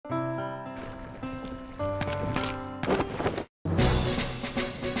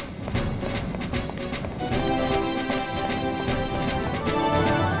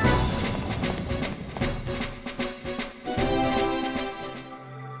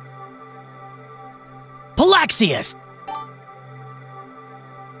Palaxius!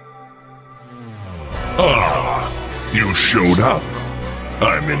 Ah, you showed up.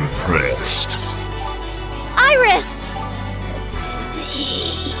 I'm impressed. Iris!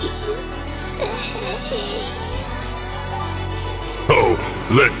 Oh,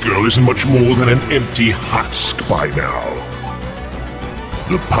 that girl isn't much more than an empty husk by now.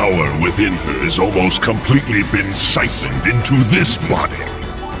 The power within her has almost completely been siphoned into this body.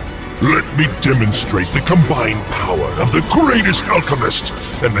 Let me demonstrate the combined power of the greatest alchemist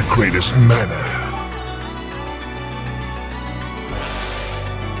and the greatest mana.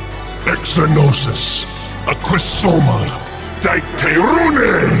 Exonosis, Aquisoma,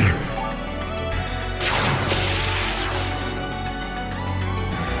 Dicterune!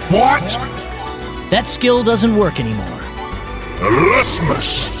 What? That skill doesn't work anymore.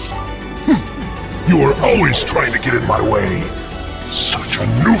 Erasmus! You are always trying to get in my way. Such a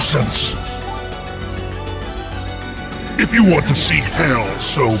nuisance. If you want to see hell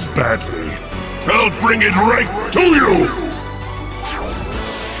so badly, I'll bring it right to you!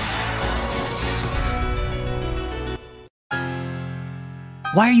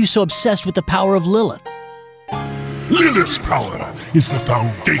 Why are you so obsessed with the power of Lilith? Lilith's power is the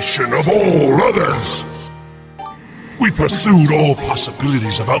foundation of all others. We pursued all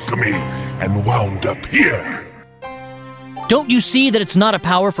possibilities of alchemy and wound up here. Don't you see that it's not a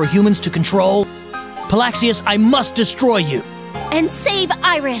power for humans to control? Palaxius, I must destroy you. And save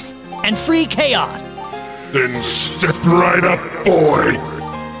Iris. And free chaos. Then step right up, boy.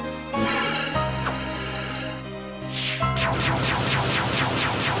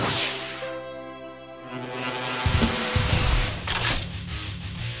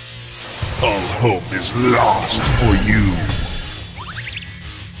 All hope is lost for you.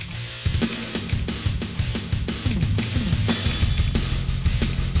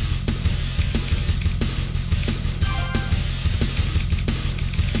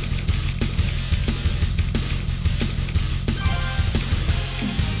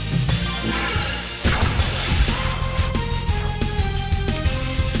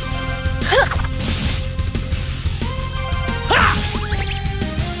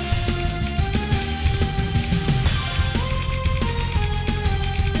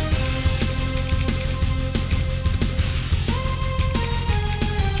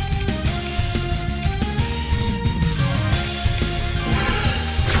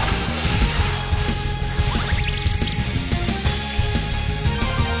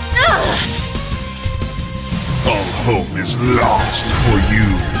 Hope is lost for you.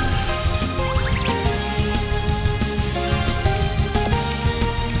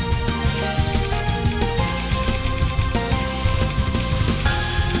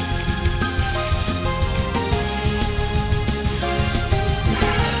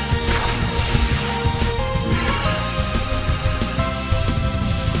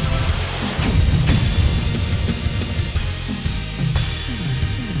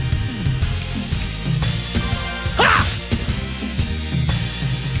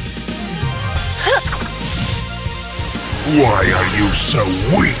 Why are you so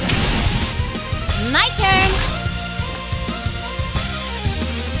weak? My turn!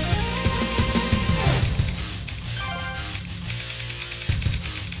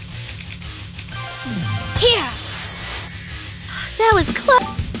 Here! That was close.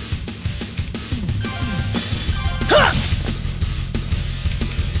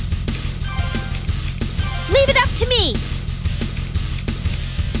 Leave it up to me!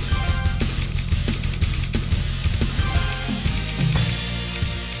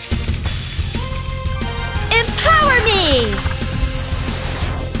 Empower me!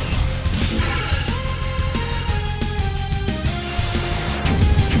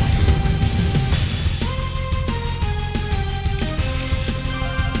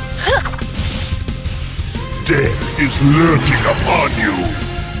 Death is lurking upon you.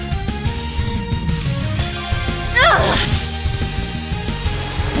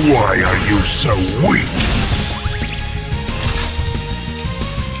 Why are you so weak?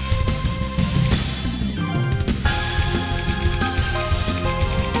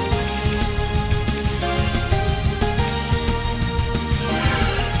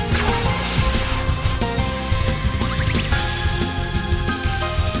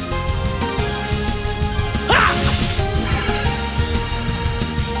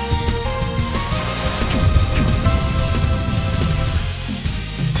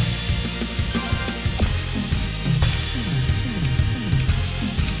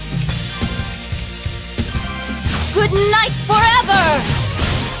 Good night forever!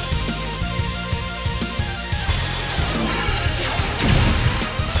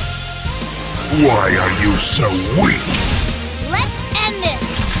 Why are you so weak? Let's end this!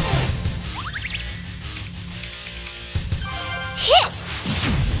 Hit!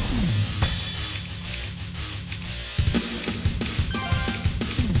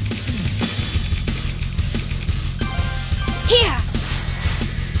 Here!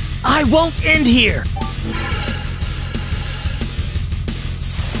 I won't end here!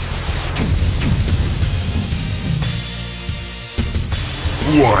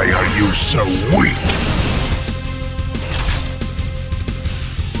 Why are you so weak?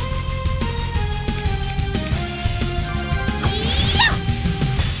 Yeah!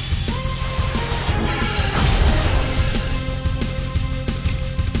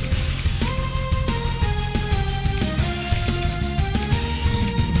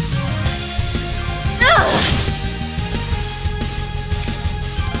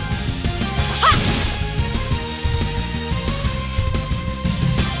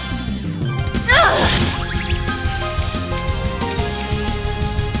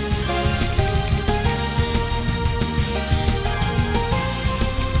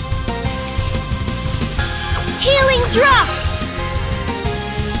 Healing drop!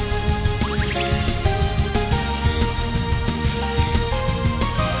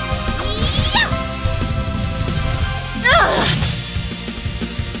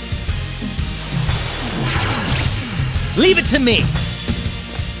 Leave it to me!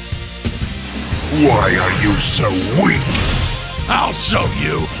 Why are you so weak? I'll show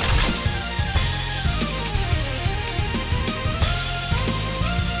you!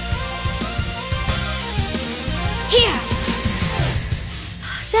 Here!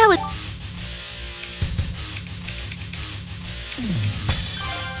 That was...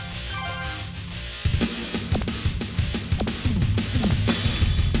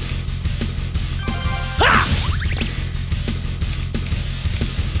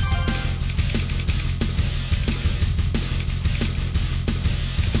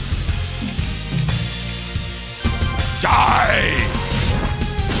 Die!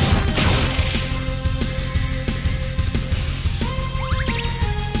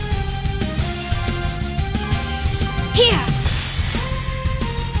 Here!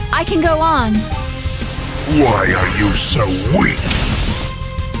 I can go on. Why are you so weak?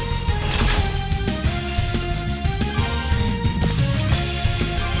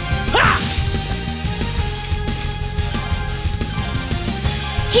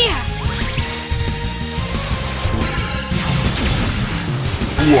 Here!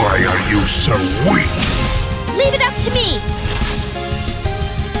 Why are you so weak? Leave it up to me!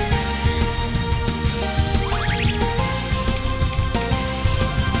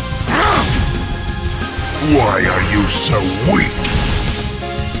 Why are you so weak?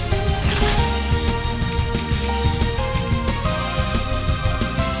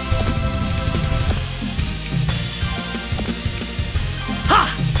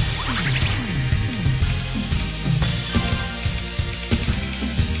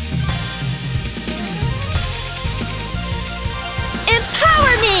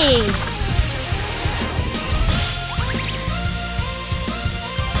 Empower me!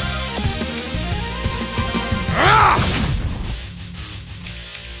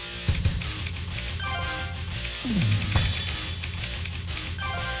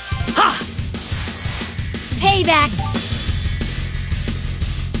 Payback!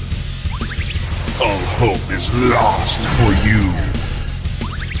 All hope is lost for you.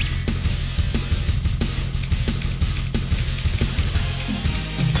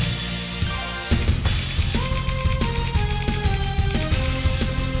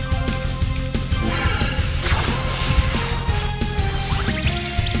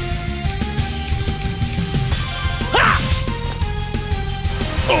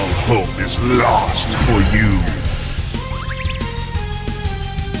 All hope is lost for you.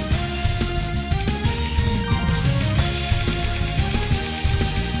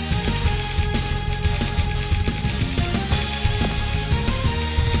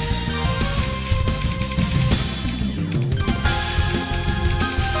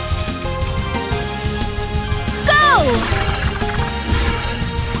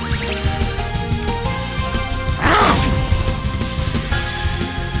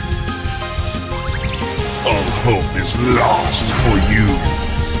 All hope is lost for you.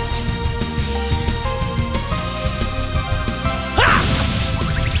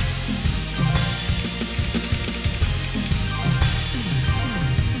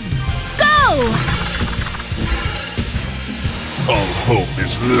 Go! All hope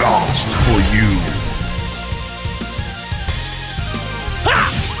is lost for you.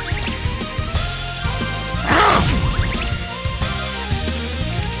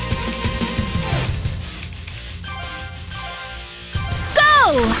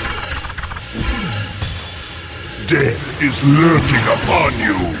 Death is lurking upon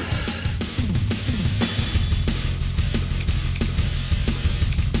you.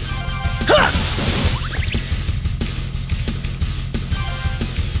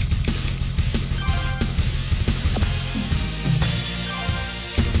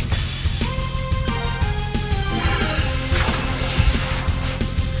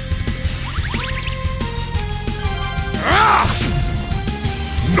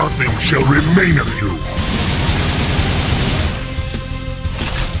 Nothing shall remain of you.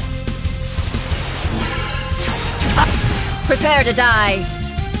 Prepare to die.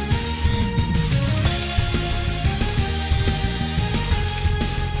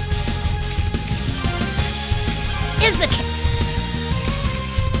 Is the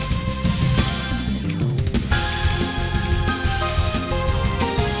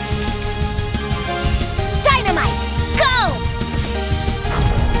dynamite? Go!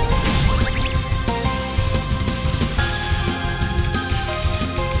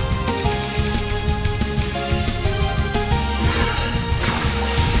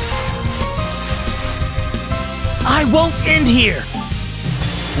 I won't end here!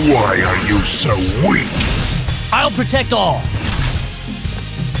 Why are you so weak? I'll protect all!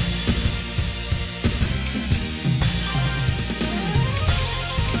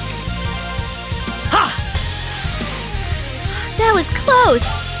 Ha! That was close.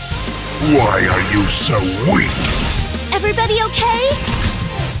 Why are you so weak? Everybody okay?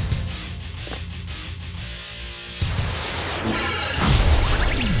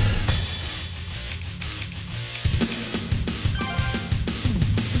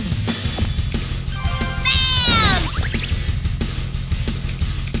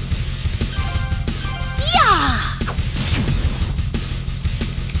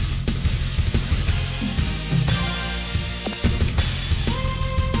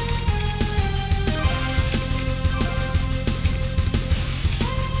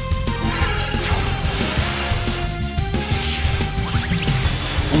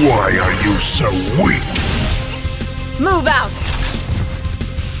 Why are you so weak? Move out!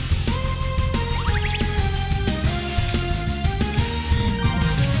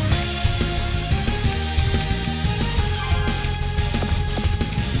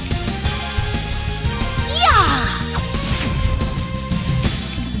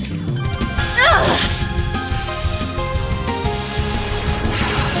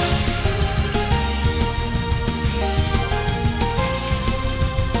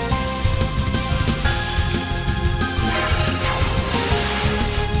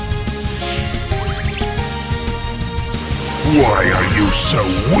 Why are you so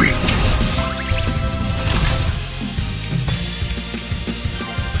weak?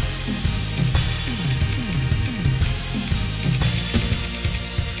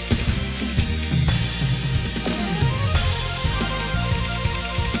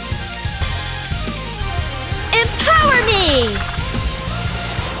 Empower me!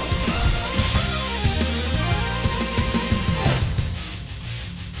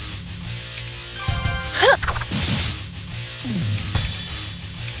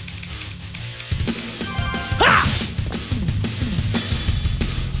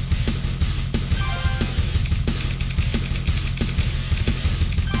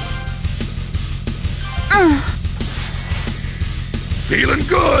 Feeling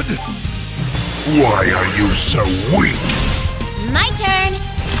good? Why are you so weak? My turn!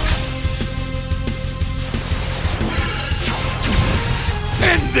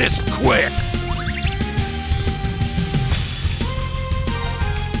 End this quick!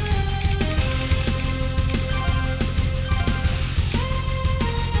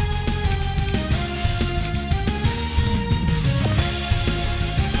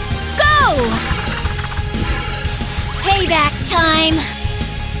 Go! Payback time!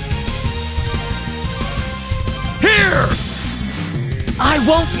 Here! I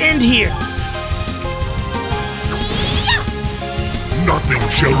won't end here! Nothing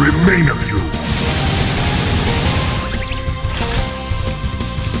shall remain of you.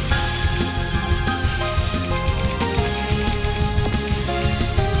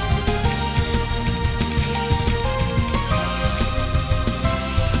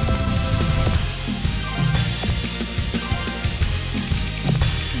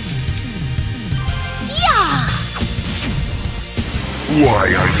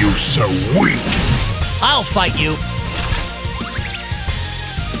 Why are you so weak? I'll fight you!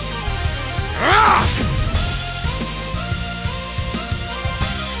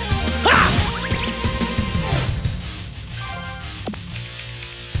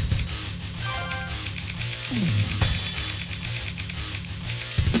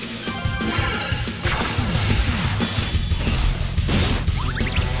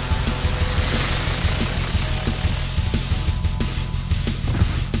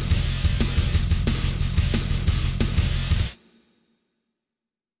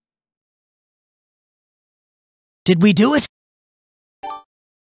 Did we do it?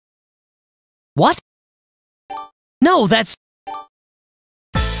 What? No, that's...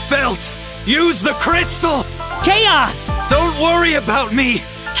 Felt! Use the crystal! Chaos! Don't worry about me!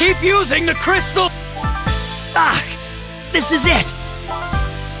 Keep using the crystal! Ah! This is it!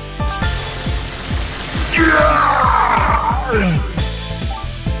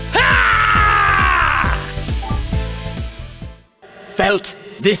 Felt,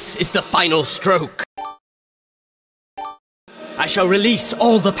 this is the final stroke. I shall release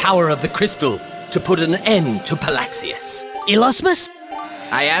all the power of the crystal to put an end to Palaxius. Illusmus?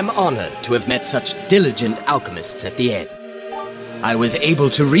 I am honored to have met such diligent alchemists at the end. I was able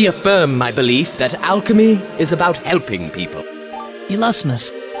to reaffirm my belief that alchemy is about helping people.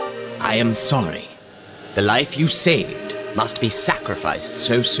 Illusmus. I am sorry. The life you saved must be sacrificed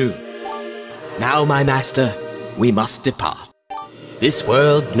so soon. Now, my master, we must depart. This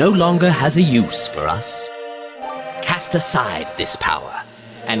world no longer has a use for us. Cast aside this power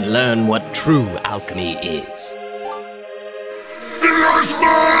and learn what true alchemy is.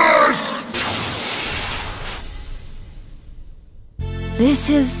 Illusmus! This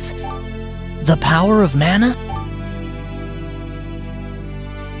is... The power of mana?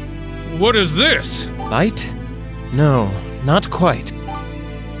 What is this? Light? No, not quite.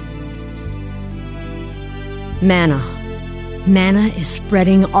 Mana. Mana is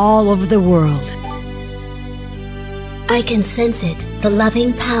spreading all over the world. I can sense it, the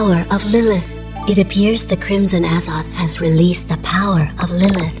loving power of Lilith. It appears the Crimson Azoth has released the power of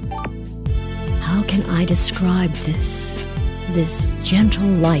Lilith. How can I describe this? This gentle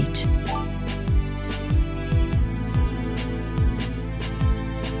light.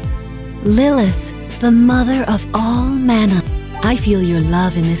 Lilith, the mother of all mana. I feel your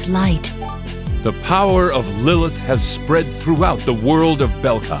love in this light. The power of Lilith has spread throughout the world of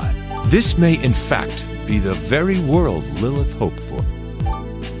Belkai. This may, in fact, be the very world Lilith hoped for.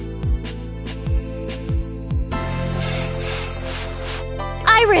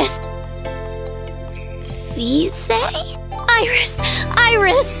 Iris! Viese? Iris!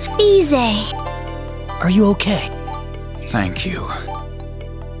 Iris! Viese! Are you okay? Thank you.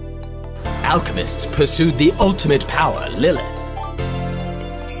 Alchemists pursued the ultimate power, Lilith.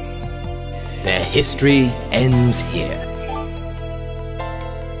 Their history ends here.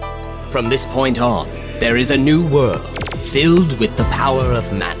 From this point on, there is a new world filled with the power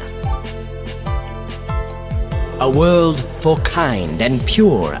of mana. A world for kind and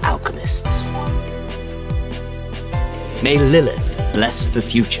pure alchemists. May Lilith bless the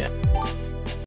future.